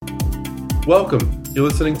Welcome. You're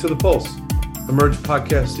listening to The Pulse, a Murj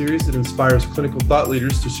podcast series that inspires clinical thought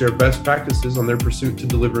leaders to share best practices on their pursuit to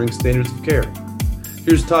delivering standards of care.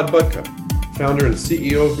 Here's Todd Budka, founder and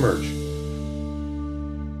CEO of Murj.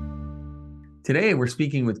 Today, we're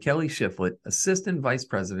speaking with Kelli Shifflett, Assistant Vice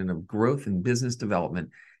President of Growth and Business Development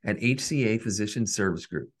at HCA Physician Services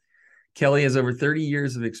Group. Kelli has over 30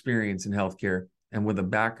 years of experience in healthcare and with a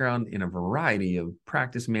background in a variety of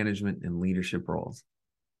practice management and leadership roles.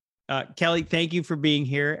 Kelli, thank you for being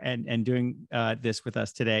here and doing this with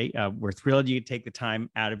us today. We're thrilled you take the time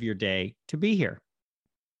out of your day to be here.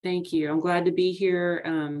 Thank you. I'm glad to be here.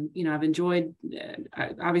 I've enjoyed,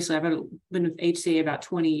 obviously, I've been with HCA about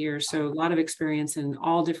 20 years, so a lot of experience in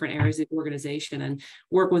all different areas of the organization and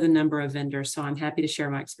work with a number of vendors. So I'm happy to share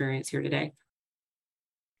my experience here today.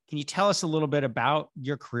 Can you tell us a little bit about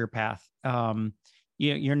your career path?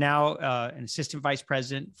 You're now an assistant vice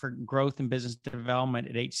president for growth and business development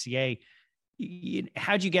at HCA.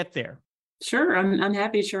 How'd you get there? Sure. I'm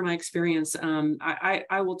happy to share my experience.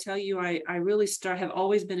 I will tell you, I really have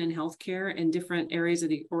always been in healthcare in different areas of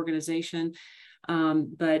the organization.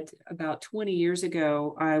 But about 20 years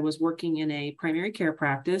ago, I was working in a primary care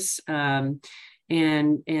practice.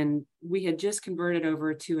 And we had just converted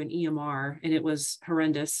over to an EMR, and it was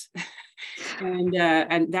horrendous. and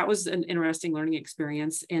that was an interesting learning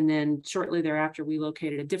experience. And then shortly thereafter, we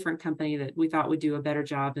located a different company that we thought would do a better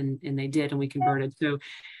job, and they did, and we converted. So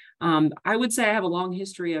I would say I have a long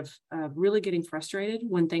history of really getting frustrated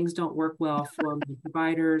when things don't work well for my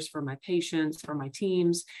providers, for my patients, for my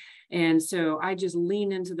teams. And so I just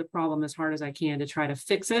lean into the problem as hard as I can to try to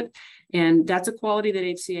fix it. And that's a quality that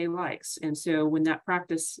HCA likes. And so when that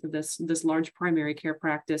practice, this large primary care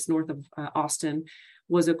practice north of Austin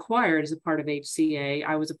was acquired as a part of HCA,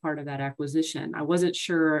 I was a part of that acquisition. I wasn't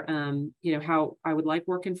sure, how I would like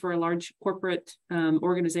working for a large corporate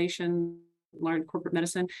organization, large corporate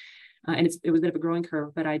medicine. And it was a bit of a growing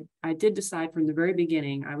curve, but I did decide from the very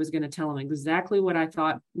beginning, I was going to tell them exactly what I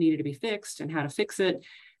thought needed to be fixed and how to fix it.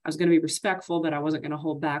 I was going to be respectful, but I wasn't going to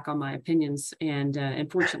hold back on my opinions. And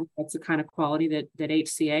fortunately, that's the kind of quality that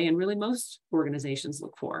HCA and really most organizations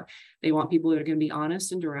look for. They want people that are going to be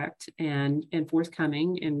honest and direct and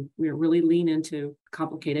forthcoming, and really lean into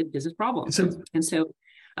complicated business problems. And so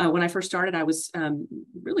when I first started, I was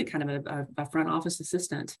really kind of a front office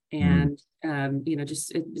assistant. And,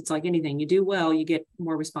 it's like anything, you do well, you get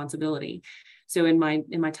more responsibility. So in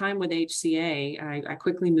my time with HCA, I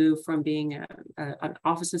quickly moved from being an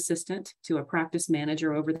office assistant to a practice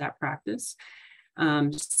manager over that practice.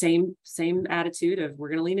 Same attitude of, we're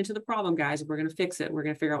going to lean into the problem, guys. We're going to fix it. We're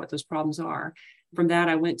going to figure out what those problems are. From that,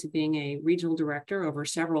 I went to being a regional director over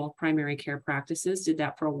several primary care practices, did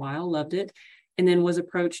that for a while, loved it. And then was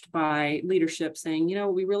approached by leadership saying,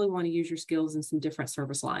 we really want to use your skills in some different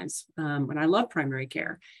service lines. And I love primary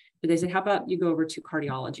care. But they said, how about you go over to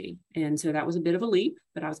cardiology? And so that was a bit of a leap,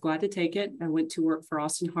 but I was glad to take it. I went to work for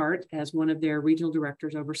Austin Heart as one of their regional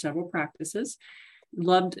directors over several practices.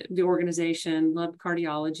 Loved the organization, loved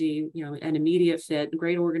cardiology, an immediate fit,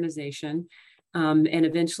 great organization. And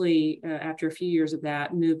eventually, after a few years of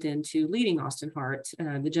that, moved into leading Austin Heart.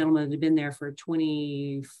 The gentleman that had been there for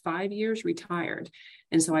 25 years retired.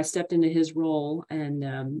 And so I stepped into his role and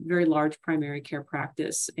very large primary care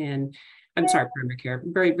practice. And primary care,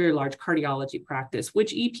 very, very large cardiology practice,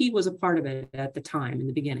 which EP was a part of it at the time in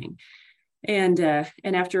the beginning. And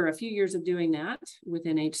after a few years of doing that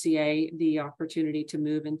within HCA, the opportunity to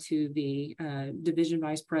move into the division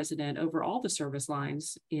vice president over all the service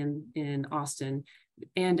lines in Austin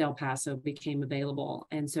and El Paso became available.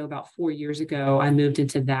 And so about 4 years ago, I moved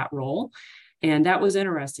into that role. And that was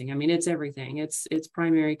interesting. I mean, it's everything. It's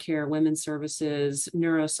primary care, women's services,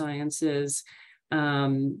 neurosciences.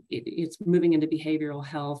 It's moving into behavioral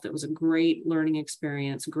health. It was a great learning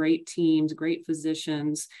experience, great teams, great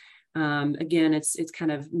physicians. Again, it's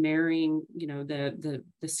kind of marrying, the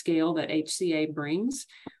scale that HCA brings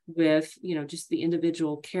with, just the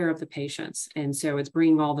individual care of the patients. And so it's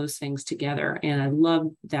bringing all those things together. And I love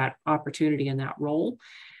that opportunity in that role.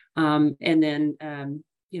 And then,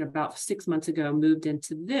 about 6 months ago, moved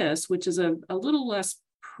into this, which is a little less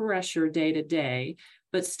pressure day to day,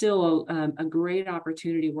 but still a great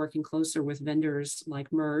opportunity working closer with vendors like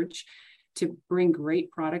Murj to bring great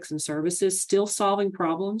products and services, still solving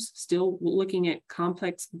problems, still looking at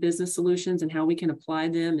complex business solutions and how we can apply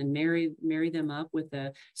them and marry them up with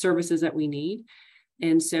the services that we need.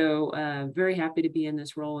 And so very happy to be in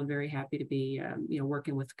this role and very happy to be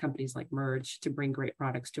working with companies like Murj to bring great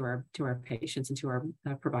products to our patients and to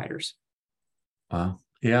our providers. Wow.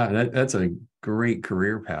 Yeah, that's a great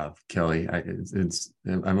career path, Kelli.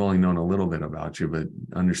 I've only known a little bit about you, but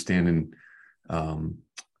understanding the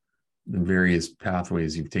various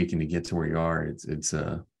pathways you've taken to get to where you are. It's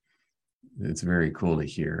very cool to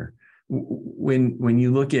hear. When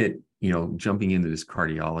you look at, jumping into this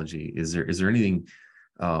cardiology, is there anything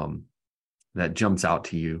that jumps out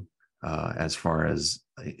to you as far as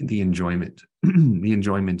the enjoyment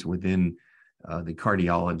within the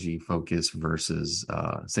cardiology focus versus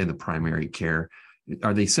say the primary care?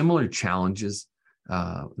 Are they similar challenges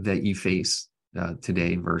that you face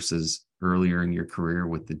today versus earlier in your career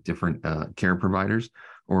with the different care providers,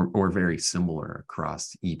 or very similar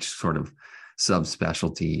across each sort of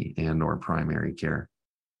subspecialty and or primary care?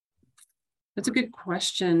 That's a good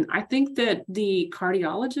question. I think that the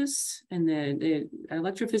cardiologists and the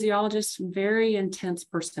electrophysiologists, very intense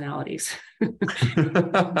personalities,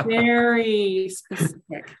 very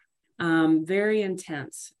specific, very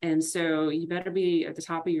intense. And so you better be at the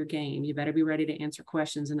top of your game. You better be ready to answer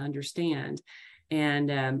questions and understand.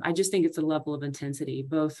 And I just think it's a level of intensity,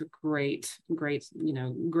 both great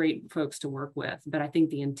folks to work with. But I think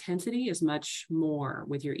the intensity is much more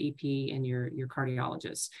with your EP and your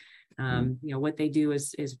cardiologists. What they do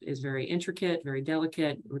is very intricate, very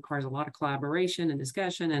delicate, requires a lot of collaboration and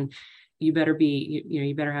discussion, and you better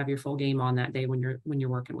have your full game on that day when you're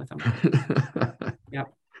working with them.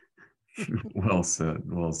 Yep. Well said.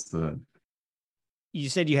 Well said. You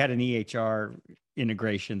said you had an EHR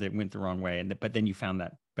integration that went the wrong way, but then you found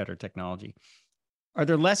that better technology. Are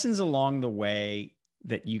there lessons along the way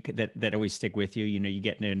that that always stick with you? You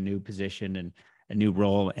get in a new position and a new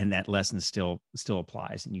role, and that lesson still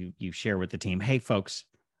applies, and you share with the team, hey folks,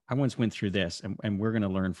 I once went through this, and we're going to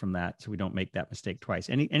learn from that so we don't make that mistake twice.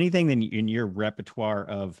 Anything in your repertoire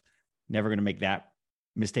of never going to make that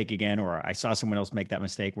mistake again, or I saw someone else make that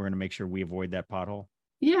mistake, we're going to make sure we avoid that pothole?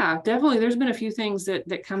 Yeah, definitely. There's been a few things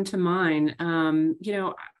that come to mind.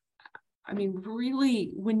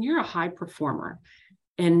 Really, when you're a high performer,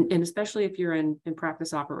 and especially if you're in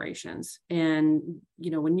practice operations, and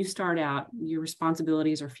when you start out, your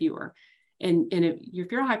responsibilities are fewer. And if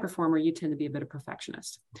you're a high performer, you tend to be a bit of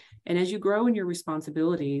perfectionist. And as you grow in your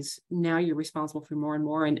responsibilities, now you're responsible for more and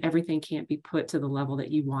more, and everything can't be put to the level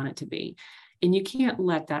that you want it to be. And you can't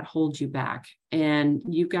let that hold you back. And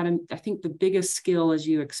you've got to, I think the biggest skill as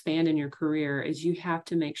you expand in your career is you have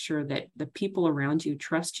to make sure that the people around you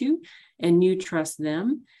trust you and you trust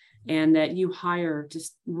them, and that you hire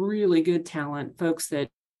just really good talent, folks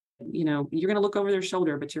that, you're going to look over their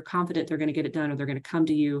shoulder, but you're confident they're going to get it done, or they're going to come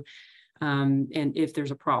to you. And if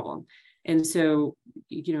there's a problem. And so,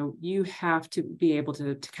 you have to be able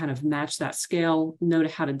to kind of match that scale, know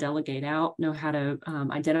how to delegate out, know how to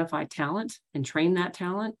identify talent and train that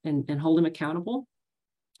talent and hold them accountable,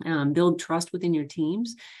 build trust within your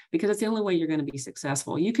teams, because it's the only way you're going to be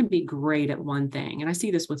successful. You can be great at one thing. And I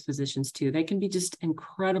see this with physicians too. They can be just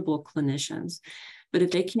incredible clinicians, but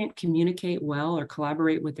if they can't communicate well or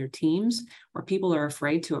collaborate with their teams, or people are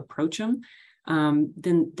afraid to approach them,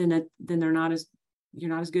 then you're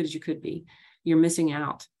not as good as you could be. You're missing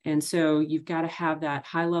out. And so you've got to have that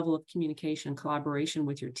high level of communication, collaboration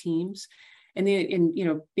with your teams. And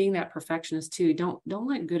being that perfectionist too, don't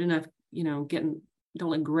let good enough, don't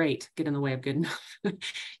let great get in the way of good enough.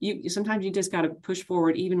 Sometimes you just got to push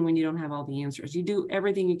forward, even when you don't have all the answers. You do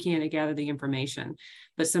everything you can to gather the information,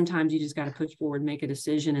 but sometimes you just got to push forward, make a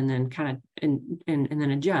decision, and then kind of, and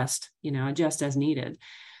then adjust as needed.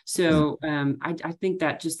 So I think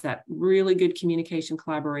that just that really good communication,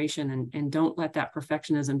 collaboration, and don't let that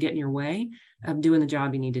perfectionism get in your way of doing the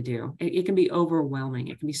job you need to do. It can be overwhelming.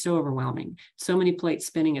 It can be so overwhelming. So many plates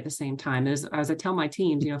spinning at the same time. As I tell my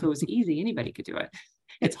teams, if it was easy, anybody could do it.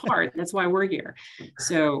 It's hard. That's why we're here.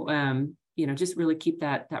 So, just really keep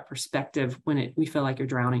that perspective when we feel like you're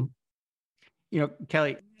drowning.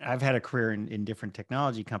 Kelli, I've had a career in different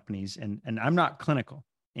technology companies, and I'm not clinical.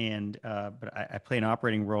 But I play an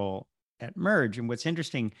operating role at Murj. And what's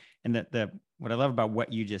interesting, and what I love about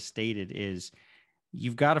what you just stated, is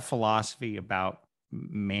you've got a philosophy about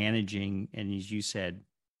managing, and as you said,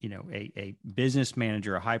 a business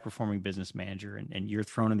manager, a high performing business manager, and you're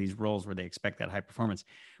thrown in these roles where they expect that high performance.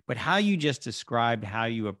 But how you just described how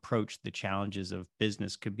you approach the challenges of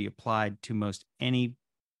business could be applied to most any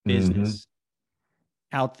business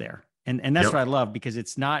out there. And that's what I love, because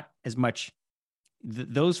it's not as much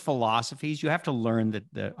those philosophies. You have to learn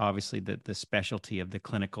the specialty of the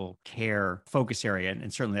clinical care focus area.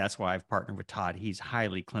 And certainly that's why I've partnered with Todd. He's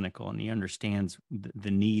highly clinical, and he understands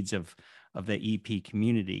the needs of the EP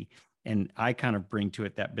community. And I kind of bring to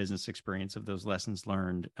it that business experience of those lessons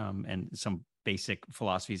learned, and some basic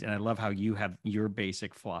philosophies. And I love how you have your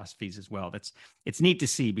basic philosophies as well. It's neat to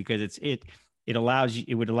see, because it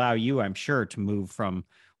would allow you, I'm sure, to move from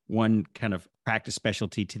one kind of practice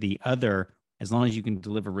specialty to the other, as long as you can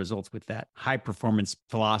deliver results with that high performance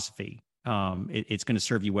philosophy, it's going to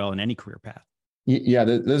serve you well in any career path. Yeah,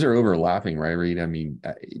 those are overlapping, right, Reed? I mean,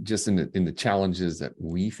 just in the challenges that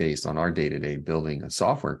we face on our day-to-day building a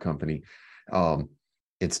software company,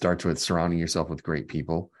 it starts with surrounding yourself with great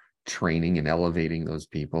people, training and elevating those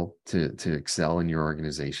people to excel in your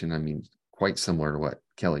organization. I mean, quite similar to what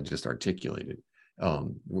Kelli just articulated.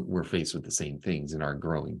 We're faced with the same things in our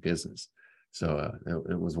growing business. So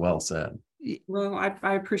it was well said. Well,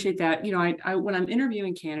 I appreciate that. I when I'm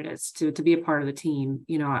interviewing candidates to be a part of the team,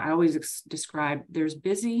 I always describe there's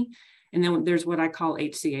busy, and then there's what I call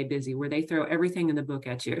HCA busy, where they throw everything in the book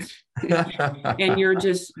at you and you're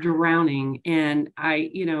just drowning. And I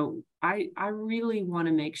really want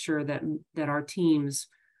to make sure that our teams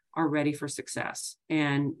are ready for success,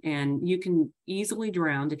 and you can easily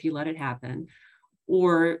drown if you let it happen,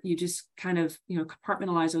 or you just kind of,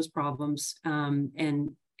 compartmentalize those problems, and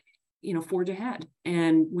forge ahead.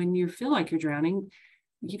 And when you feel like you're drowning,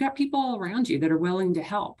 you got people all around you that are willing to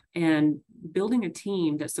help, and building a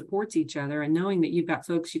team that supports each other and knowing that you've got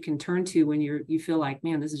folks you can turn to when you feel like,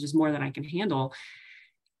 man, this is just more than I can handle,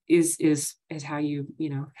 is how you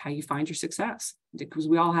find your success, because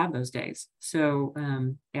we all have those days. So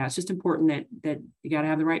it's just important that you got to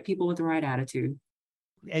have the right people with the right attitude.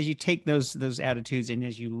 As you take those attitudes and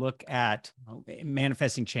as you look at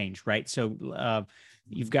manifesting change, right? So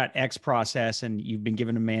you've got X process and you've been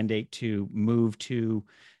given a mandate to move to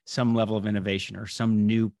some level of innovation or some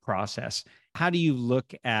new process. How do you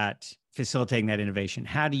look at facilitating that innovation?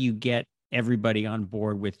 How do you get everybody on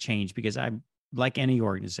board with change? Because like any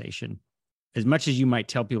organization, as much as you might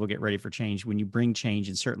tell people get ready for change, when you bring change,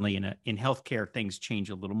 and certainly in healthcare, things change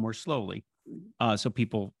a little more slowly. So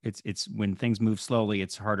people, it's when things move slowly,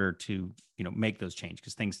 it's harder to, make those changes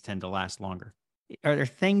because things tend to last longer. Are there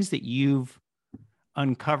things that you've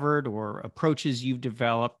uncovered or approaches you've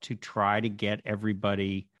developed to try to get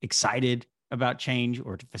everybody excited about change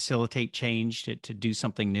or to facilitate change, to do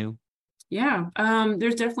something new? Yeah,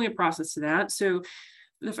 there's definitely a process to that. So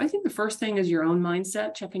I think the first thing is your own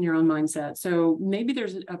mindset, checking your own mindset. So maybe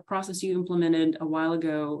there's a process you implemented a while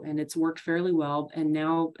ago and it's worked fairly well, and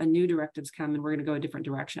now a new directive's come and we're going to go a different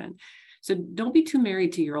direction. So don't be too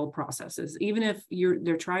married to your old processes, even if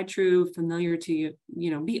they're tried, true, familiar to you.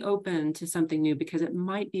 Be open to something new because it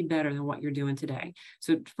might be better than what you're doing today.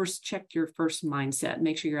 So first, check your first mindset.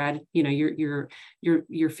 Make sure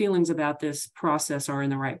your feelings about this process are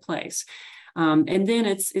in the right place. And then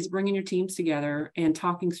it's bringing your teams together and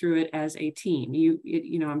talking through it as a team.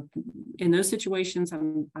 I'm in those situations,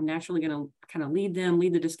 I'm naturally going to kind of lead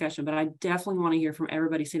the discussion, but I definitely want to hear from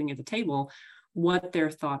everybody sitting at the table what their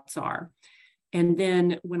thoughts are. And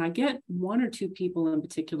then when I get one or two people in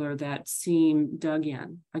particular that seem dug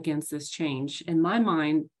in against this change, in my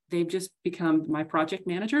mind, they've just become my project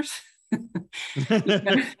managers.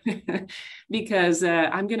 because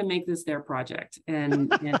I'm going to make this their project.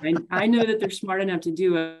 And I know that they're smart enough to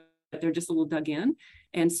do it, but they're just a little dug in.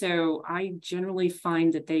 And so I generally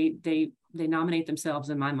find that they nominate themselves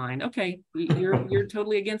in my mind. Okay, you're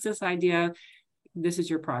totally against this idea. This is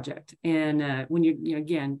your project. And when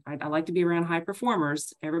again, I like to be around high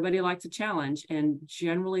performers. Everybody likes a challenge, and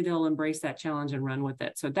generally they'll embrace that challenge and run with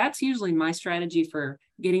it. So that's usually my strategy for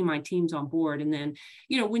getting my teams on board. And then,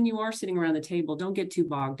 when you are sitting around the table, don't get too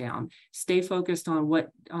bogged down. Stay focused on what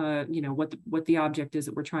the object is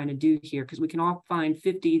that we're trying to do here, because we can all find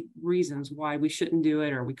 50 reasons why we shouldn't do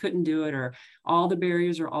it, or we couldn't do it, or all the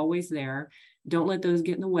barriers are always there. Don't let those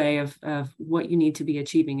get in the way of what you need to be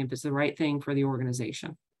achieving if it's the right thing for the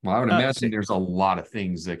organization. Well, I would imagine there's a lot of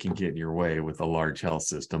things that can get in your way with a large health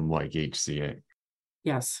system like HCA.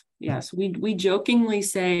 Yes. We jokingly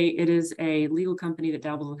say it is a legal company that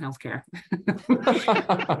dabbles in healthcare.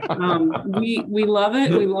 We love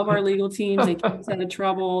it. We love our legal teams. They keep us out of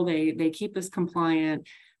trouble. They keep us compliant.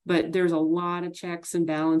 But there's a lot of checks and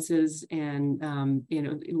balances, and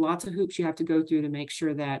lots of hoops you have to go through to make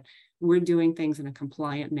sure that we're doing things in a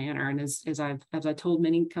compliant manner. And as I told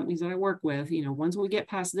many companies that I work with, once we get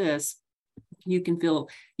past this, you can feel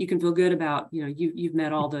good about, you've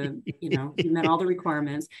met all the, you've met all the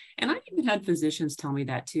requirements. And I even had physicians tell me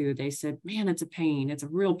that too. They said, man, it's a pain. It's a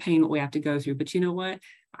real pain what we have to go through. But you know what?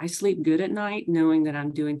 I sleep good at night knowing that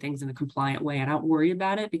I'm doing things in a compliant way. I don't worry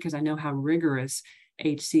about it because I know how rigorous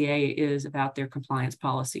HCA is about their compliance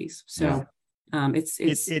policies. So it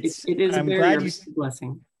is a very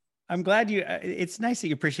blessing. I'm glad it's nice that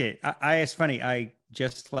you appreciate it. It's funny. I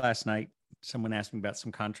just last night, someone asked me about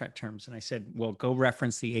some contract terms and I said, well, go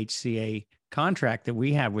reference the HCA contract that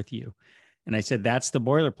we have with you. And I said, that's the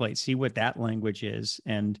boilerplate. See what that language is.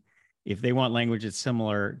 And if they want language that's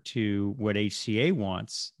similar to what HCA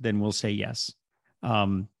wants, then we'll say yes.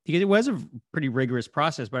 Because it was a pretty rigorous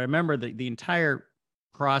process. But I remember the entire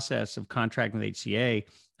process of contracting with HCA,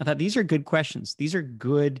 I thought these are good questions. These are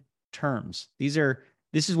good terms. This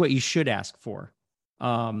is what you should ask for.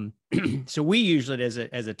 So we usually, as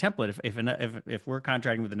a template, if we're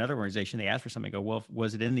contracting with another organization, they ask for something, go, well,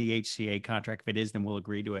 was it in the HCA contract? If it is, then we'll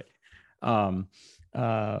agree to it. And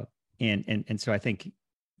so I think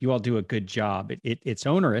you all do a good job. It's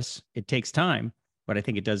onerous. It takes time, but I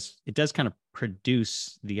think it does kind of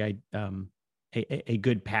produce a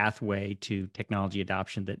good pathway to technology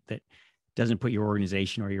adoption that doesn't put your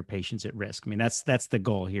organization or your patients at risk. I mean, that's the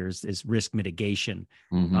goal here is risk mitigation.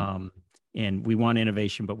 Mm-hmm. And we want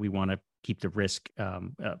innovation, but we want to keep the risk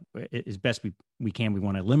as best we can. We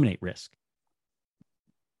want to eliminate risk.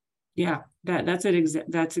 Yeah, that's it.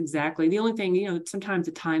 That's exactly. The only thing, sometimes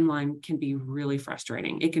the timeline can be really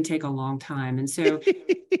frustrating. It can take a long time. And so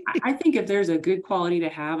I think if there's a good quality to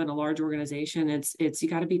have in a large organization, it's you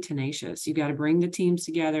got to be tenacious. You got to bring the teams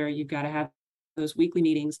together. You've got to have those weekly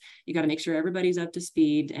meetings. You got to make sure everybody's up to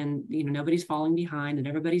speed and, nobody's falling behind and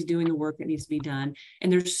everybody's doing the work that needs to be done. And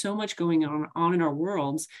there's so much going on in our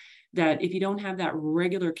worlds that if you don't have that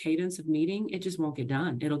regular cadence of meeting, it just won't get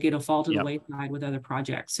done. It'll fall to the wayside with other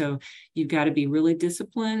projects. So you've got to be really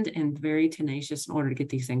disciplined and very tenacious in order to get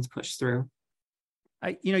these things pushed through.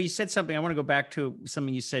 You said something. I want to go back to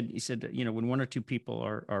something you said. You said, when one or two people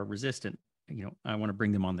are resistant, I want to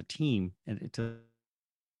bring them on the team and to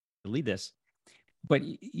lead this. But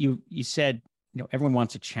you said, everyone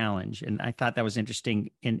wants a challenge, and I thought that was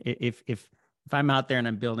interesting. And if I'm out there and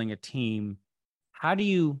I'm building a team, what do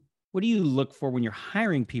you look for when you're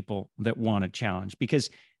hiring people that want a challenge?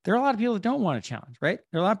 Because there are a lot of people that don't want a challenge, right?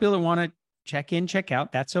 There are a lot of people that want to check in, check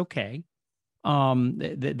out. That's okay.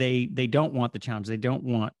 They don't want the challenge. They don't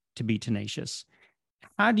want to be tenacious.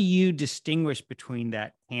 How do you distinguish between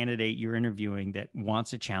that candidate you're interviewing that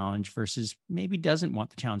wants a challenge versus maybe doesn't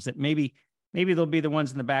want the challenge? That maybe they'll be the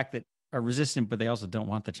ones in the back that are resistant, but they also don't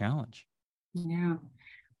want the challenge. Yeah,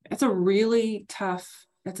 that's a really tough.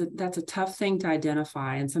 That's a tough thing to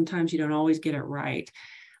identify, and sometimes you don't always get it right.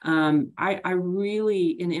 I really,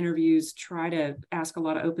 in interviews, try to ask a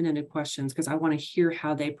lot of open-ended questions because I want to hear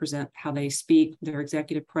how they present, how they speak, their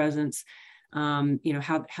executive presence, how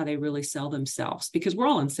they really sell themselves, because we're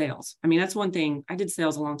all in sales. I mean, that's one thing. I did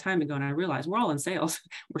sales a long time ago, and I realized we're all in sales.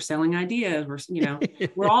 We're selling ideas.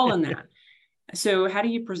 We're all in that. So how do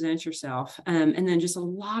you present yourself? And then just a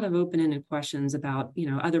lot of open-ended questions about,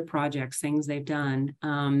 other projects, things they've done.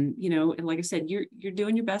 And like I said, you're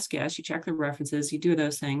doing your best guess. You check the references, you do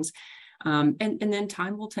those things. And then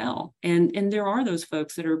time will tell. And there are those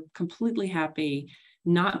folks that are completely happy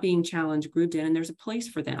not being challenged, grouped in, and there's a place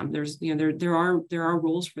for them. There's, there are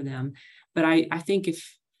roles for them. But I think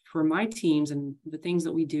if for my teams and the things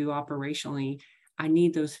that we do operationally, I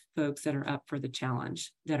need those folks that are up for the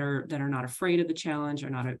challenge, that are not afraid of the challenge,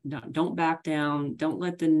 or don't back down, don't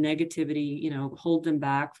let the negativity, hold them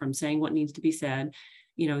back from saying what needs to be said.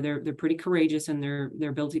 They're pretty courageous in their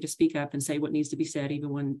ability to speak up and say what needs to be said, even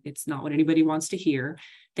when it's not what anybody wants to hear.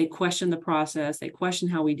 They question the process, they question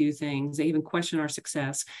how we do things, they even question our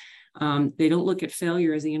success. They don't look at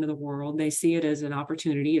failure as the end of the world. They see it as an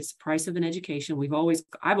opportunity. It's the price of an education.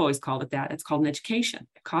 I've always called it that. It's called an education.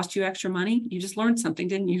 It cost you extra money. You just learned something,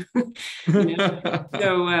 didn't you?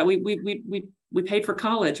 So we paid for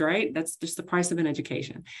college, right? That's just the price of an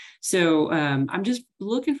education. So I'm just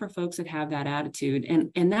looking for folks that have that attitude,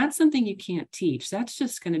 and that's something you can't teach. That's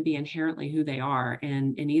just going to be inherently who they are,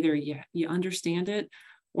 and either you understand it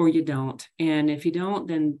or you don't. And if you don't,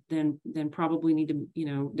 then probably need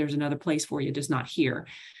to, there's another place for you, just not here.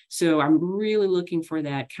 So I'm really looking for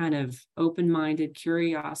that kind of open-minded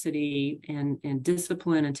curiosity and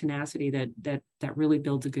discipline and tenacity that really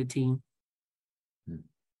builds a good team.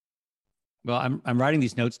 Well, I'm writing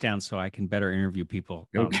these notes down so I can better interview people.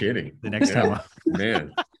 No kidding. The next time.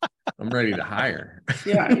 Man, I'm ready to hire.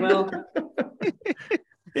 Yeah, well.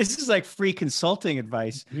 This is like free consulting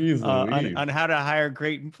advice on how to hire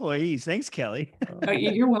great employees. Thanks, Kelly.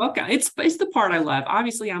 You're welcome. It's the part I love.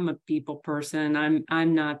 Obviously, I'm a people person.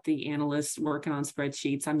 I'm not the analyst working on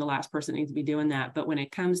spreadsheets. I'm the last person that needs to be doing that. But when it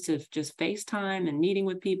comes to just FaceTime and meeting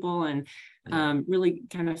with people and really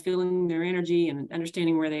kind of feeling their energy and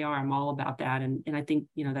understanding where they are, I'm all about that. And I think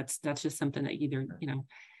that's just something that either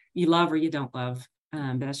you love or you don't love.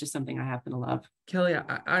 But that's just something I happen to love. Kelly,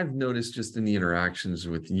 I've noticed just in the interactions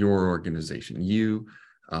with your organization, you,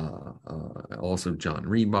 also John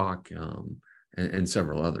Reebok, and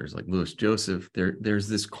several others like Louis Joseph, there's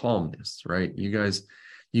this calmness, right? You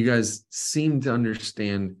guys seem to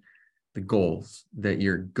understand the goals that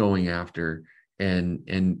you're going after.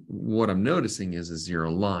 And what I'm noticing is you're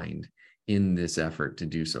aligned in this effort to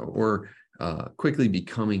do so, or quickly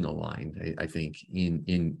becoming aligned, I think,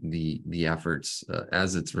 in the efforts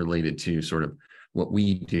as it's related to sort of what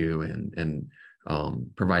we do and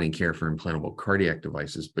providing care for implantable cardiac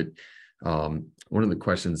devices. But one of the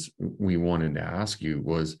questions we wanted to ask you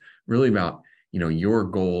was really about, your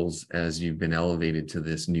goals as you've been elevated to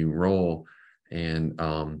this new role, and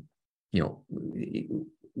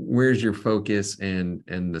where's your focus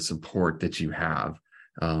and the support that you have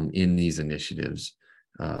in these initiatives,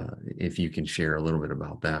 if you can share a little bit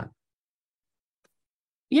about that.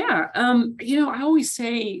 Yeah. I always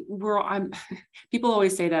say people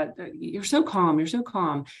always say that you're so calm.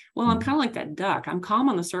 Well, I'm kind of like that duck. I'm calm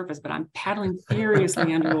on the surface, but I'm paddling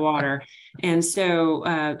furiously under the water. And so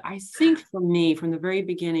I think for me, from the very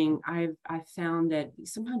beginning, I've found that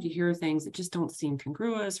sometimes you hear things that just don't seem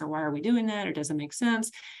congruous, or why are we doing that? It doesn't make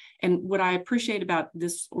sense. And what I appreciate about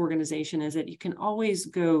this organization is that you can always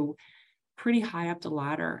go pretty high up the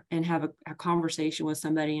ladder and have a conversation with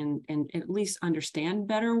somebody and at least understand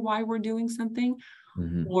better why we're doing something,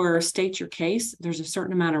 or state your case. There's a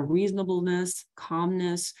certain amount of reasonableness,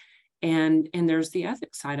 calmness, and there's the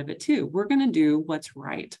ethics side of it too. We're going to do what's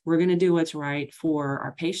right. We're going to do what's right for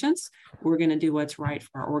our patients. We're going to do what's right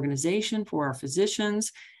for our organization, for our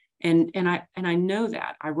physicians. And I know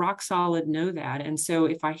that. I rock solid know that. And so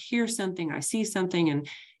if I hear something, I see something, and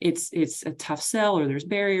it's a tough sell, or there's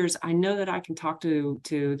barriers, I know that I can talk to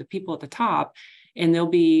the people at the top, and there'll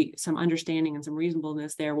be some understanding and some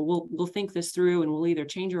reasonableness there. Well, we'll think this through, and we'll either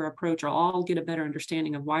change our approach, or I'll get a better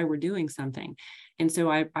understanding of why we're doing something. And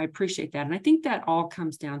so I appreciate that. And I think that all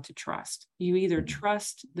comes down to trust. You either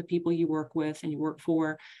trust the people you work with and you work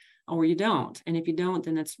for, or you don't. And if you don't,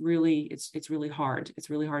 then it's really hard. It's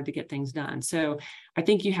really hard to get things done. So I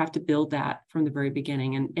think you have to build that from the very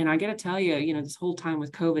beginning. And I got to tell you, this whole time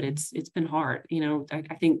with COVID, it's been hard.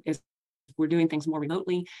 I think as we're doing things more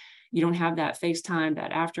remotely, you don't have that FaceTime,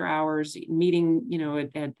 that after hours meeting,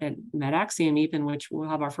 at MedAxiom even, which we'll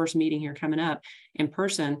have our first meeting here coming up in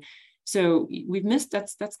person. So we've missed,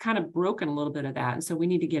 that's kind of broken a little bit of that. And so we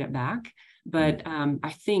need to get it back. But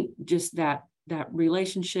I think just that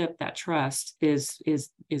relationship, that trust is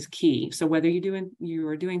key. So whether you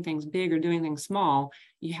are doing things big or doing things small,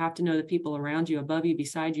 you have to know the people around you, above you,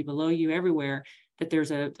 beside you, below you, everywhere, that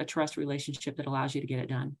there's a trust relationship that allows you to get it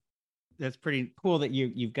done. That's pretty cool that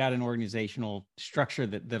you've got an organizational structure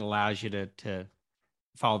that allows you to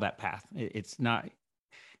follow that path. It's not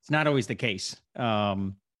always the case.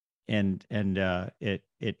 And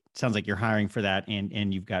it sounds like you're hiring for that,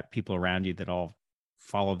 and you've got people around you that all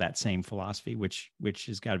follow that same philosophy, which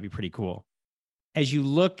has got to be pretty cool. As you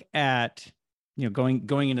look at,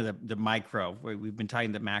 going into the micro, we've been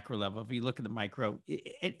talking the macro level. If you look at the micro,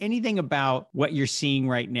 anything about what you're seeing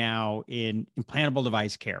right now in implantable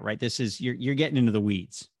device care, right? This is, you're getting into the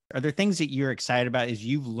weeds. Are there things that you're excited about as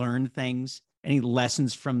you've learned things? Any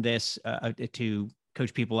lessons from this to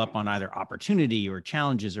coach people up on either opportunity or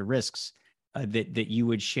challenges or risks that you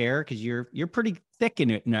would share? Because you're pretty thick in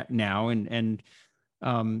it now, and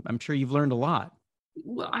I'm sure you've learned a lot.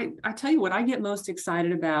 Well, I tell you what I get most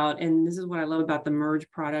excited about, and this is what I love about the Murj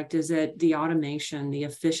product, is that the automation, the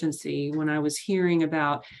efficiency. When I was hearing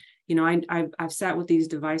about, I've sat with these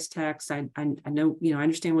device techs. I know, I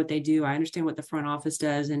understand what they do. I understand what the front office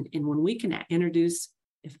does. And when we can introduce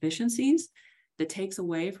efficiencies that takes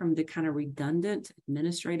away from the kind of redundant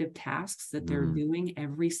administrative tasks that they're doing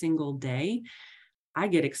every single day, I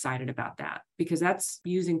get excited about that, because that's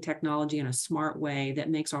using technology in a smart way that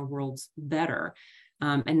makes our worlds better,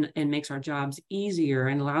 and makes our jobs easier,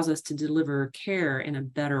 and allows us to deliver care in a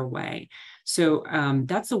better way. So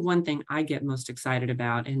that's the one thing I get most excited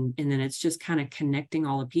about. And then it's just kind of connecting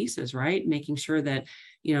all the pieces, right? Making sure that,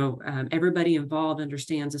 everybody involved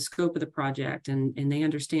understands the scope of the project, and they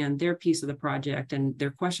understand their piece of the project, and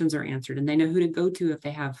their questions are answered, and they know who to go to if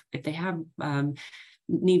they have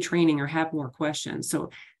need training or have more questions. So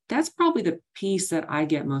that's probably the piece that I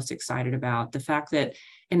get most excited about. The fact that,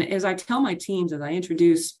 and as I tell my teams, as I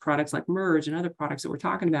introduce products like Murj and other products that we're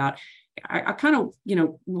talking about, I kind of,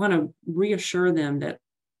 want to reassure them that,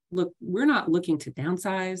 look, we're not looking to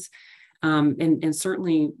downsize. And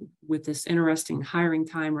certainly with this interesting hiring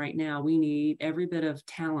time right now, we need every bit of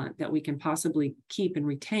talent that we can possibly keep and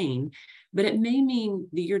retain. But it may mean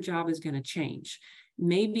that your job is going to change.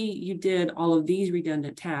 Maybe you did all of these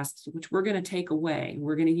redundant tasks, which we're going to take away.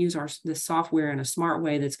 We're going to use the software in a smart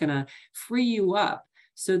way that's going to free you up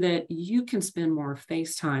so that you can spend more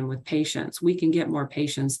face time with patients. We can get more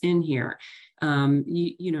patients in here.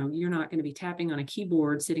 You're not going to be tapping on a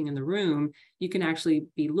keyboard sitting in the room. You can actually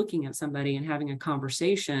be looking at somebody and having a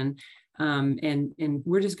conversation. And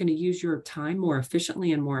we're just going to use your time more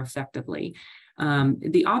efficiently and more effectively.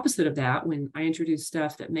 The opposite of that, when I introduce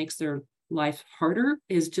stuff that makes their life harder,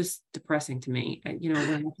 is just depressing to me. When I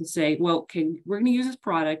have to say, well, okay, we're going to use this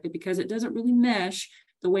product, but because it doesn't really mesh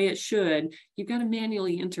the way it should, you've got to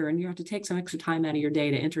manually enter, and you have to take some extra time out of your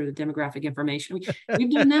day to enter the demographic information.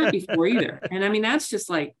 We've done that before either. And I mean, that's just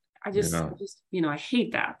like, I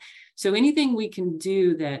hate that. So anything we can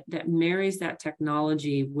do that marries that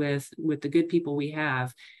technology with the good people we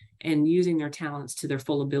have and using their talents to their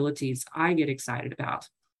full abilities, I get excited about.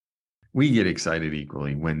 We get excited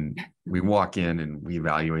equally when we walk in and we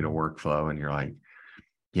evaluate a workflow and you're like,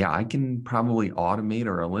 yeah, I can probably automate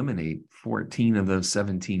or eliminate 14 of those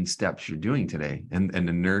 17 steps you're doing today. And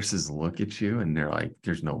the nurses look at you and they're like,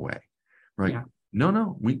 there's no way. Right. Yeah.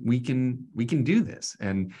 No, we can do this.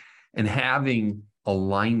 And having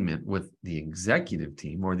alignment with the executive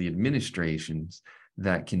team or the administrations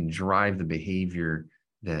that can drive the behavior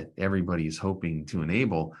that everybody is hoping to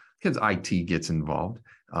enable, because IT gets involved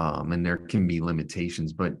and there can be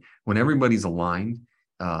limitations. But when everybody's aligned,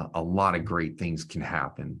 a lot of great things can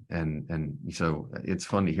happen. And so it's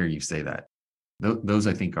fun to hear you say that. Those,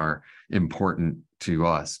 I think, are important to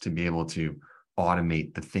us, to be able to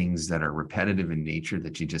automate the things that are repetitive in nature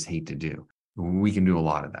that you just hate to do. We can do a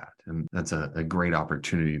lot of that. And that's a great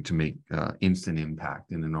opportunity to make instant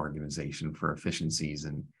impact in an organization for efficiencies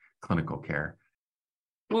in clinical care.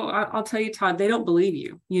 Well, I'll tell you, Todd, they don't believe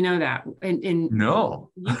you. You know that. And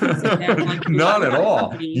no, you can sit there like, not at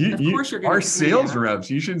all. Of course you're going our sales reps,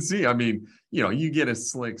 you should see. I mean, you get a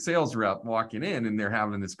slick sales rep walking in and they're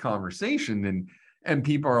having this conversation and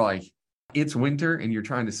people are like, it's winter and you're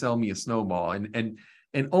trying to sell me a snowball. And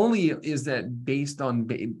only is that based on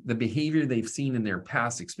the behavior they've seen in their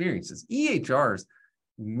past experiences. EHRs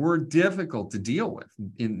were difficult to deal with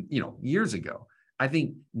years ago. I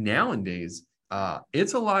think nowadays,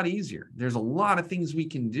 it's a lot easier. There's a lot of things we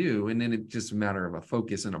can do. And then it's just a matter of a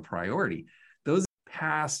focus and a priority. Those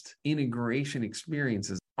past integration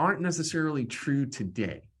experiences aren't necessarily true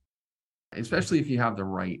today, especially if you have the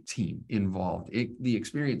right team involved. The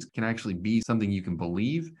experience can actually be something you can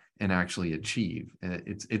believe and actually achieve. And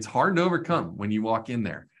it's hard to overcome when you walk in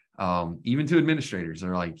there. Even to administrators,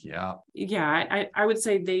 they're like, yeah. I would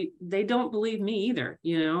say they don't believe me either.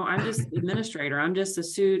 I'm just administrator. I'm just a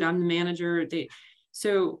suit. I'm the manager.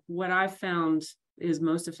 So what I found is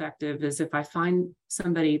most effective is if I find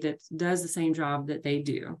somebody that does the same job that they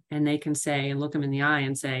do, and they can say and look them in the eye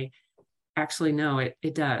and say, actually, no,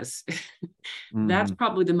 it does. That's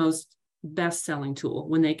probably the best selling tool,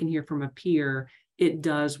 when they can hear from a peer, it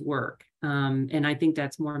does work. And I think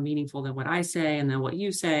that's more meaningful than what I say and then what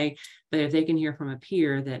you say. But if they can hear from a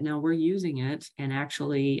peer that, no, we're using it, and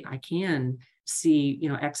actually I can see,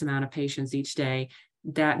 X amount of patients each day,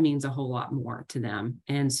 that means a whole lot more to them.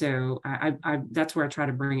 And so I that's where I try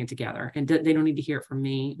to bring it together. And they don't need to hear it from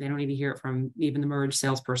me. They don't need to hear it from even the Murj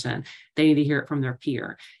salesperson. They need to hear it from their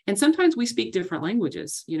peer. And sometimes we speak different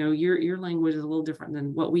languages. Your language is a little different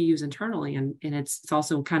than what we use internally. And it's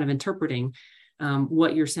also kind of interpreting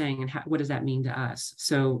what you're saying and what does that mean to us?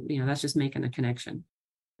 So, that's just making a connection.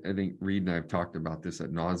 I think Reed and I have talked about this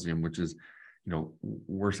ad nauseum, which is,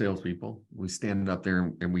 we're salespeople. We stand up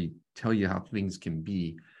there and we tell you how things can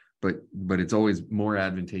be, but it's always more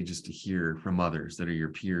advantageous to hear from others that are your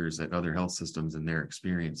peers at other health systems and their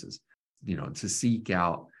experiences, to seek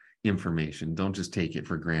out information. Don't just take it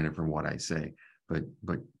for granted from what I say, but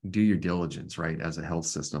do your diligence, right, as a health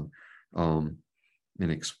system. And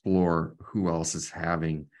explore who else is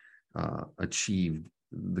having achieved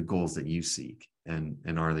the goals that you seek, and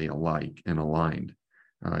are they alike and aligned.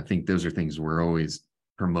 I think those are things we're always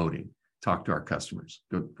promoting. Talk to our customers.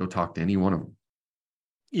 Go talk to any one of them.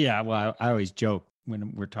 Yeah, well, I always joke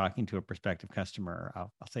when we're talking to a prospective customer,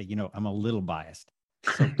 I'll say, I'm a little biased.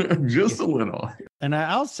 So just a little. And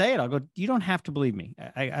I'll say it. I'll go, you don't have to believe me.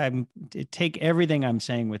 I take everything I'm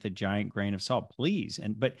saying with a giant grain of salt, please.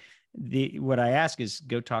 But what I ask is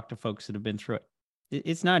go talk to folks that have been through it.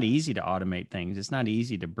 It's not easy to automate things. It's not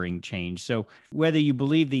easy to bring change. So whether you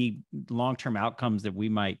believe the long-term outcomes that we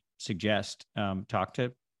might suggest, talk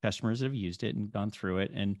to customers that have used it and gone through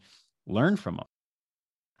it and learn from them.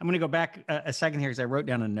 I'm going to go back a second here because I wrote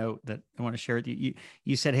down a note that I want to share with you.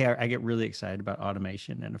 You said, hey, I get really excited about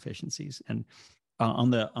automation and efficiencies. And on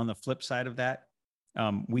the flip side of that,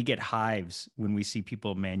 we get hives when we see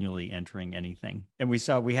people manually entering anything. And we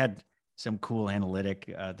had some cool analytic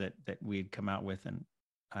that we had come out with, and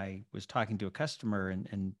I was talking to a customer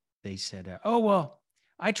and they said, oh, well,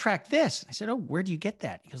 I track this. I said, oh, where do you get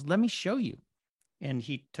that? He goes, let me show you. And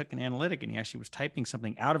he took an analytic and he actually was typing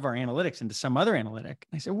something out of our analytics into some other analytic.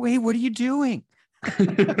 I said, wait, what are you doing?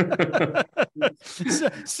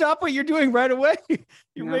 Stop what you're doing right away.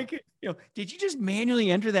 You're making, did you just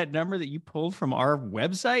manually enter that number that you pulled from our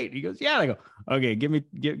website? He goes, yeah. I go, okay,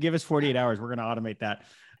 give us 48 hours. We're going to automate that.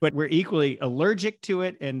 But we're equally allergic to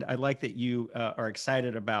it. And I like that you are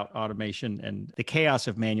excited about automation and the chaos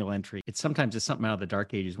of manual entry. Sometimes it's something out of the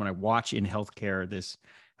dark ages when I watch in healthcare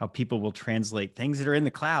how people will translate things that are in the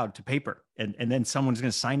cloud to paper, and then someone's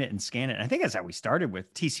going to sign it and scan it. And I think that's how we started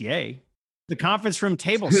with TCA. The conference room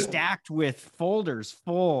table stacked with folders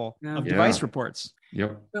full of device reports.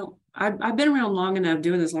 Yep. Well, I've been around long enough,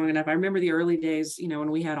 doing this long enough. I remember the early days, when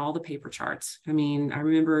we had all the paper charts. I mean, I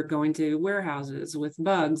remember going to warehouses with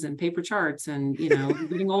bugs and paper charts and,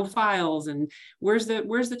 getting old files and where's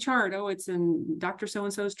the chart? Oh, it's in Dr.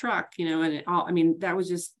 So-and-so's truck, and that was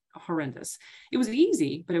just horrendous. It was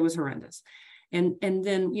easy, but it was horrendous. And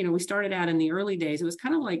then, we started out in the early days. It was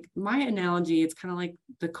kind of like, my analogy, it's kind of like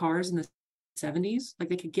the cars in the 70s. Like,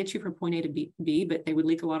 they could get you from point A to B, but they would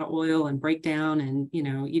leak a lot of oil and break down, and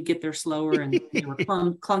you'd get there slower and they were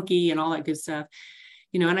clunky and all that good stuff.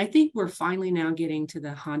 And I think we're finally now getting to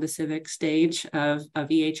the Honda Civic stage of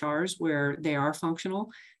EHRs where they are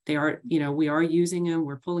functional. They are, we are using them.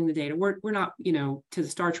 We're pulling the data. We're not, to the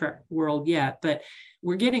Star Trek world yet, but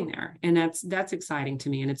we're getting there. And that's exciting to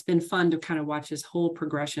me. And it's been fun to kind of watch this whole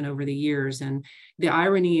progression over the years. And the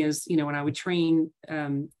irony is, when I would train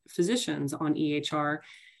physicians on EHR,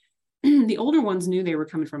 the older ones knew they were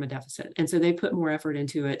coming from a deficit. And so they put more effort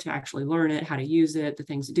into it to actually learn it, how to use it, the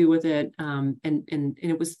things to do with it. And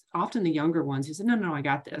it was often the younger ones who said, no, I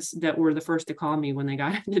got this, that were the first to call me when they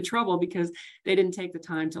got into trouble because they didn't take the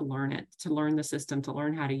time to learn it, to learn the system, to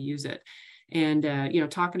learn how to use it. And,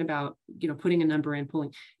 talking about, putting a number in,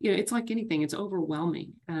 pulling, it's like anything, it's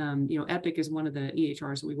overwhelming. Epic is one of the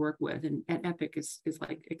EHRs that we work with, and Epic is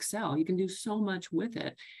like Excel. You can do so much with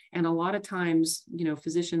it. And a lot of times,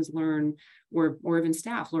 physicians learn, or even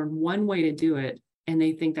staff learn one way to do it, and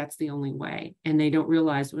they think that's the only way. And they don't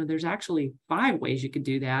realize, well, there's actually 5 ways you could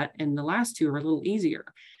do that. And the last 2 are a little easier.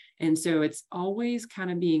 And so it's always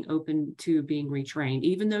kind of being open to being retrained,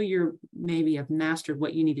 even though you're maybe have mastered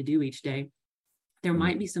what you need to do each day. There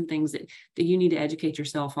might be some things that you need to educate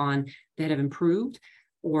yourself on that have improved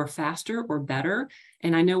or faster or better.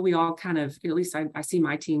 And I know we all kind of, at least I see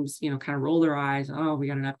my teams, kind of roll their eyes. Oh, we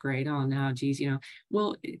got an upgrade. Oh, no, geez,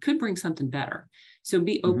 well, it could bring something better. So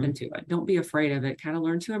be open to it. Don't be afraid of it. Kind of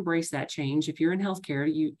learn to embrace that change. If you're in healthcare,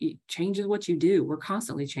 you change is what you do. We're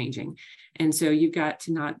constantly changing. And so you've got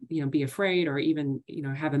to not, be afraid or even,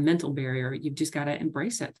 have a mental barrier. You've just got to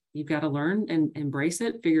embrace it. You've got to learn and embrace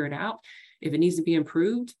it, figure it out. If it needs to be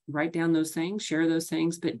improved, write down those things, share those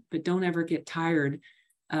things, but don't ever get tired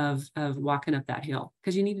of walking up that hill,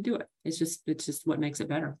 because you need to do it. It's just what makes it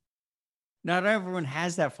better. Not everyone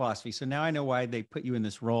has that philosophy. So now I know why they put you in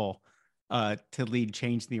this role to lead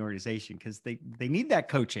change in the organization, because they need that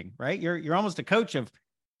coaching, right? You're almost a coach of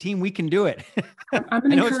team. We can do it. I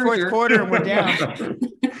know it's fourth quarter and we're down.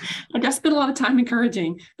 I just spent a lot of time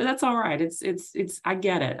encouraging, but that's all right. It's, I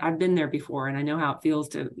get it. I've been there before and I know how it feels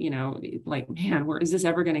to, like, man, where is this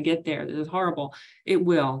ever going to get there? This is horrible. It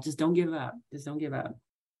will. Just don't give up. Just don't give up.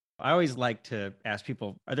 I always like to ask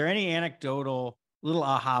people, are there any anecdotal little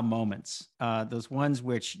aha moments? Those ones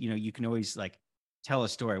which, you can always like tell a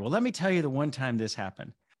story. Well, let me tell you the one time this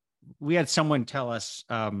happened. We had someone tell us,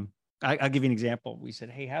 I'll give you an example. We said,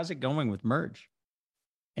 hey, how's it going with Murj?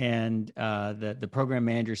 And the program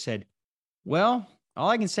manager said, well, all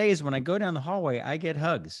I can say is when I go down the hallway, I get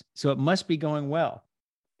hugs. So it must be going well.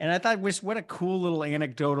 And I thought, what a cool little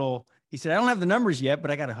anecdotal. He said, I don't have the numbers yet,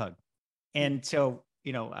 but I got a hug. And so,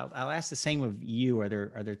 I'll ask the same of you. Are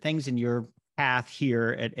there things in your path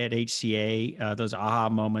here at HCA, those aha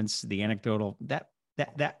moments, the anecdotal,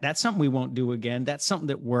 that's something we won't do again. That's something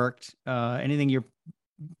that worked. Anything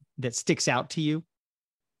that sticks out to you?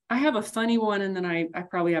 I have a funny one, and then I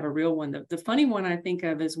probably have a real one. The funny one I think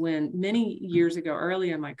of is when many years ago,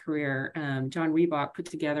 early in my career, John Reebok put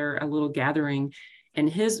together a little gathering, and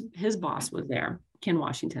his boss was there, Ken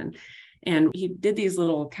Washington. And he did these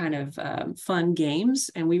little kind of fun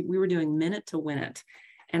games, and we were doing minute to win it.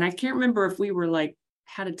 And I can't remember if we were like,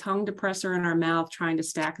 had a tongue depressor in our mouth, trying to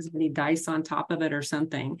stack as many dice on top of it or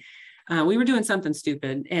something. We were doing something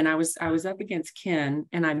stupid, and I was up against Ken,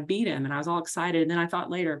 and I beat him, and I was all excited. And then I thought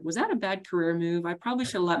later, was that a bad career move? I probably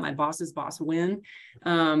should have let my boss's boss win.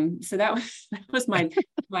 So that was my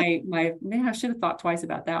man. I should have thought twice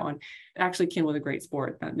about that one. Actually, Ken was a great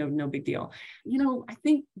sport. No big deal. I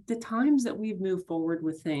think the times that we've moved forward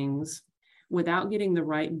with things without getting the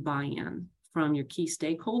right buy-in from your key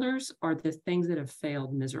stakeholders are the things that have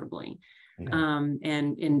failed miserably. Yeah.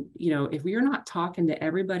 And if you're not talking to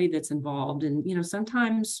everybody that's involved, and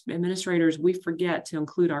sometimes administrators, we forget to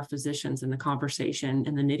include our physicians in the conversation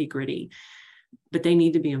and the nitty-gritty, but they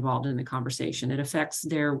need to be involved in the conversation. It affects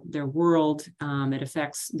their world. It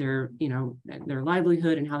affects their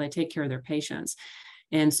livelihood and how they take care of their patients.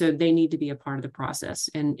 And so they need to be a part of the process.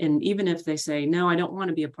 And even if they say, no, I don't want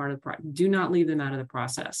to be a part of the process, do not leave them out of the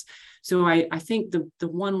process. So I think the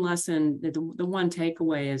one lesson, the one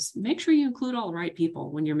takeaway is make sure you include all the right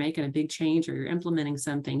people when you're making a big change or you're implementing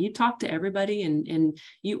something. You talk to everybody and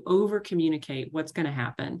you over communicate what's going to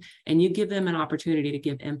happen, and you give them an opportunity to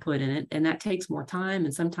give input in it. And that takes more time.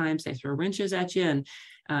 And sometimes they throw wrenches at you, and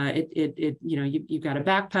you've got to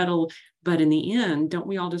backpedal. But in the end, don't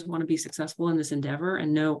we all just want to be successful in this endeavor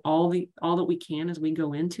and know all that we can as we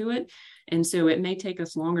go into it? And so it may take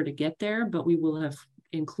us longer to get there, but we will have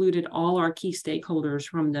included all our key stakeholders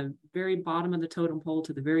from the very bottom of the totem pole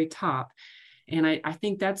to the very top. And I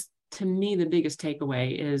think that's, to me, the biggest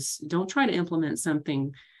takeaway is don't try to implement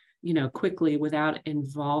something, quickly without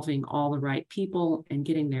involving all the right people and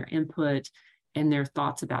getting their input and their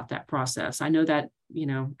thoughts about that process. I know that,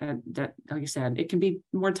 that, like I said, it can be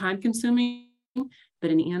more time consuming, but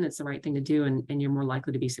in the end, it's the right thing to do, and you're more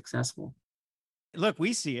likely to be successful. Look,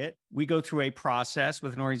 we see it. We go through a process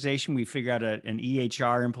with an organization. We figure out an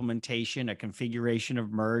EHR implementation, a configuration of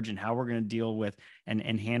Murj, and how we're going to deal with and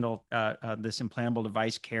handle this implantable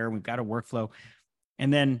device care. We've got a workflow.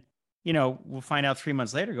 And then, we'll find out 3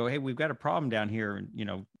 months later, go, hey, we've got a problem down here,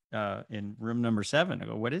 in room number 7. I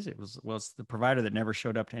go, what is it? Well, it's the provider that never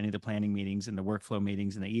showed up to any of the planning meetings and the workflow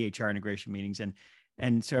meetings and the EHR integration meetings.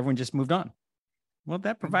 And so everyone just moved on. Well,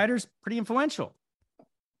 that provider's pretty influential.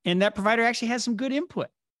 And that provider actually has some good input,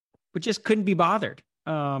 but just couldn't be bothered.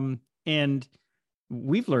 And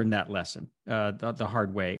we've learned that lesson the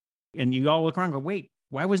hard way. And you all look around and go, wait,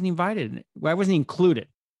 why wasn't he invited? Why wasn't he included?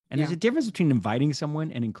 And there's a difference between inviting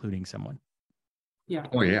someone and including someone. Yeah.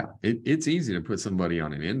 Oh, yeah. It's easy to put somebody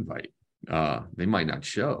on an invite. They might not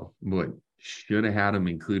show, but should have had them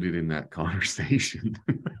included in that conversation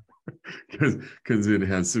because it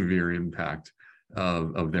has severe impact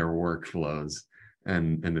of their workflows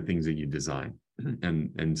and the things that you design.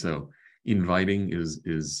 And so inviting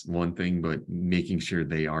is one thing, but making sure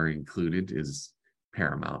they are included is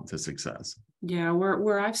paramount to success. Yeah,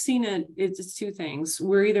 where I've seen it, it's two things.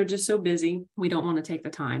 We're either just so busy, we don't want to take the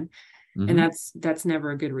time. Mm-hmm. And that's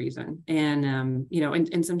never a good reason. And,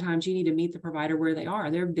 and sometimes you need to meet the provider where they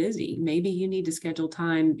are. They're busy. Maybe you need to schedule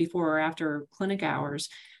time before or after clinic hours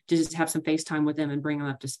to just have some FaceTime with them and bring them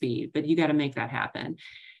up to speed. But you got to make that happen.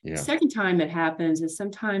 Yeah. The second time it happens is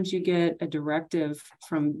sometimes you get a directive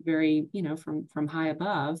from from high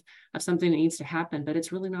above of something that needs to happen, but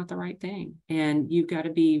it's really not the right thing. And you've got to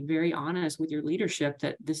be very honest with your leadership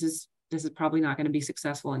that this is probably not going to be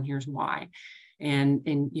successful, and here's why. And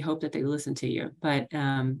you hope that they listen to you. But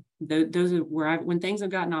those are where when things have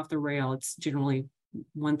gotten off the rail, it's generally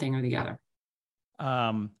one thing or the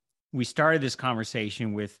other. We started this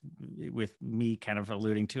conversation with me kind of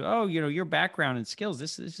alluding to, your background and skills.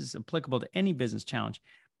 This is applicable to any business challenge.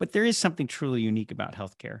 But there is something truly unique about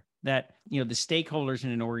healthcare that, the stakeholders in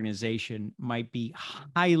an organization might be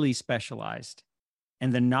highly specialized.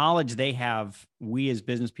 And the knowledge they have, we as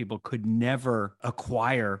business people could never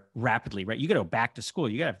acquire rapidly, right? You got to go back to school.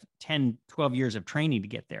 You got to have 10, 12 years of training to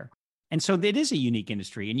get there. And so it is a unique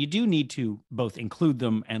industry, and you do need to both include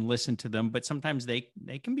them and listen to them, but sometimes they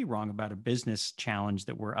can be wrong about a business challenge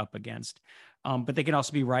that we're up against. But they can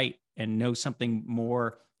also be right and know something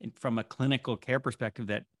more from a clinical care perspective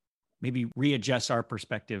that maybe readjusts our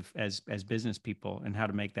perspective as business people and how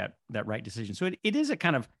to make that right decision. So it is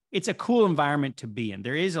it's a cool environment to be in.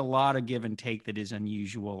 There is a lot of give and take that is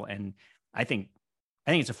unusual. And I think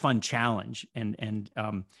it's a fun challenge. And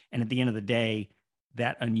at the end of the day,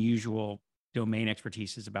 that unusual domain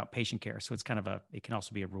expertise is about patient care. So it's it can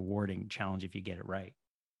also be a rewarding challenge if you get it right.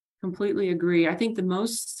 Completely agree. I think the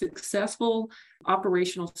most successful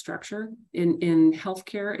Operational structure in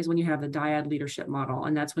healthcare is when you have the dyad leadership model.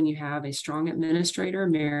 And that's when you have a strong administrator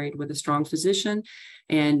married with a strong physician,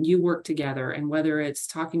 and you work together. And whether it's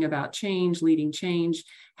talking about change, leading change,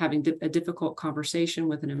 having a difficult conversation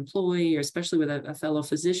with an employee, or especially with a fellow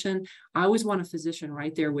physician, I always want a physician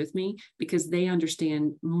right there with me, because they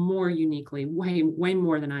understand more uniquely, way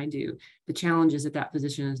more than I do, the challenges that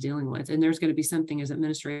physician is dealing with. And there's going to be something as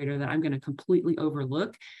administrator that I'm going to completely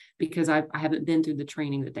overlook because I haven't been through the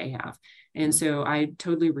training that they have. And so I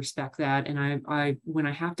totally respect that. And I when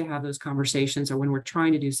I have to have those conversations, or when we're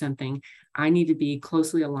trying to do something, I need to be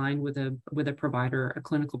closely aligned with a provider, a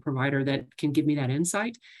clinical provider that can give me that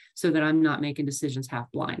insight, so that I'm not making decisions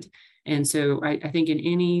half blind. And so I think in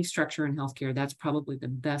any structure in healthcare, that's probably the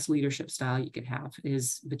best leadership style you could have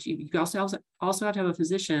but you also have to have a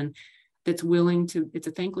physician that's willing to, it's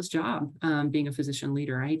a thankless job, being a physician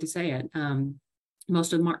leader. I hate to say it.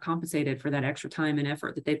 Most of them aren't compensated for that extra time and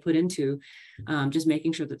effort that they put into just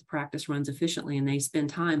making sure that the practice runs efficiently, and they spend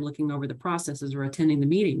time looking over the processes or attending the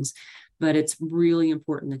meetings. But it's really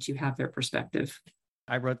important that you have their perspective.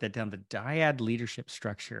 I wrote that down, the dyad leadership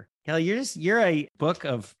structure. Kelli, you're a book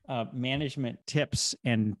of management tips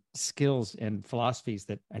and skills and philosophies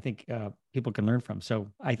that I think people can learn from. So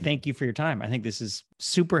I thank you for your time. I think this is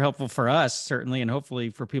super helpful for us, certainly, and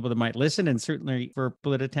hopefully for people that might listen, and certainly for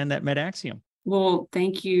people that attend that MedAxiom. Well,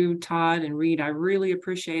 thank you, Todd and Reed. I really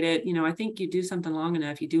appreciate it. I think you do something long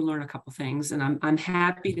enough, you do learn a couple things, and I'm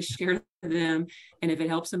happy to share them. And if it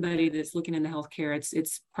helps somebody that's looking into healthcare,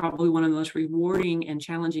 it's probably one of the most rewarding and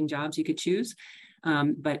challenging jobs you could choose.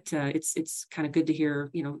 But it's kind of good to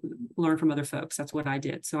hear, learn from other folks. That's what I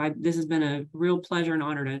did. So this has been a real pleasure and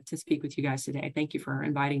honor to speak with you guys today. Thank you for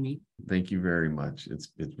inviting me. Thank you very much. It's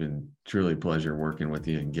been truly a pleasure working with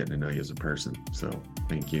you and getting to know you as a person. So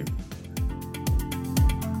thank you.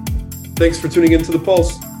 Thanks for tuning into The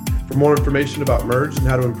Pulse. For more information about Murj and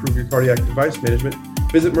how to improve your cardiac device management,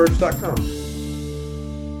 visit Murj.com.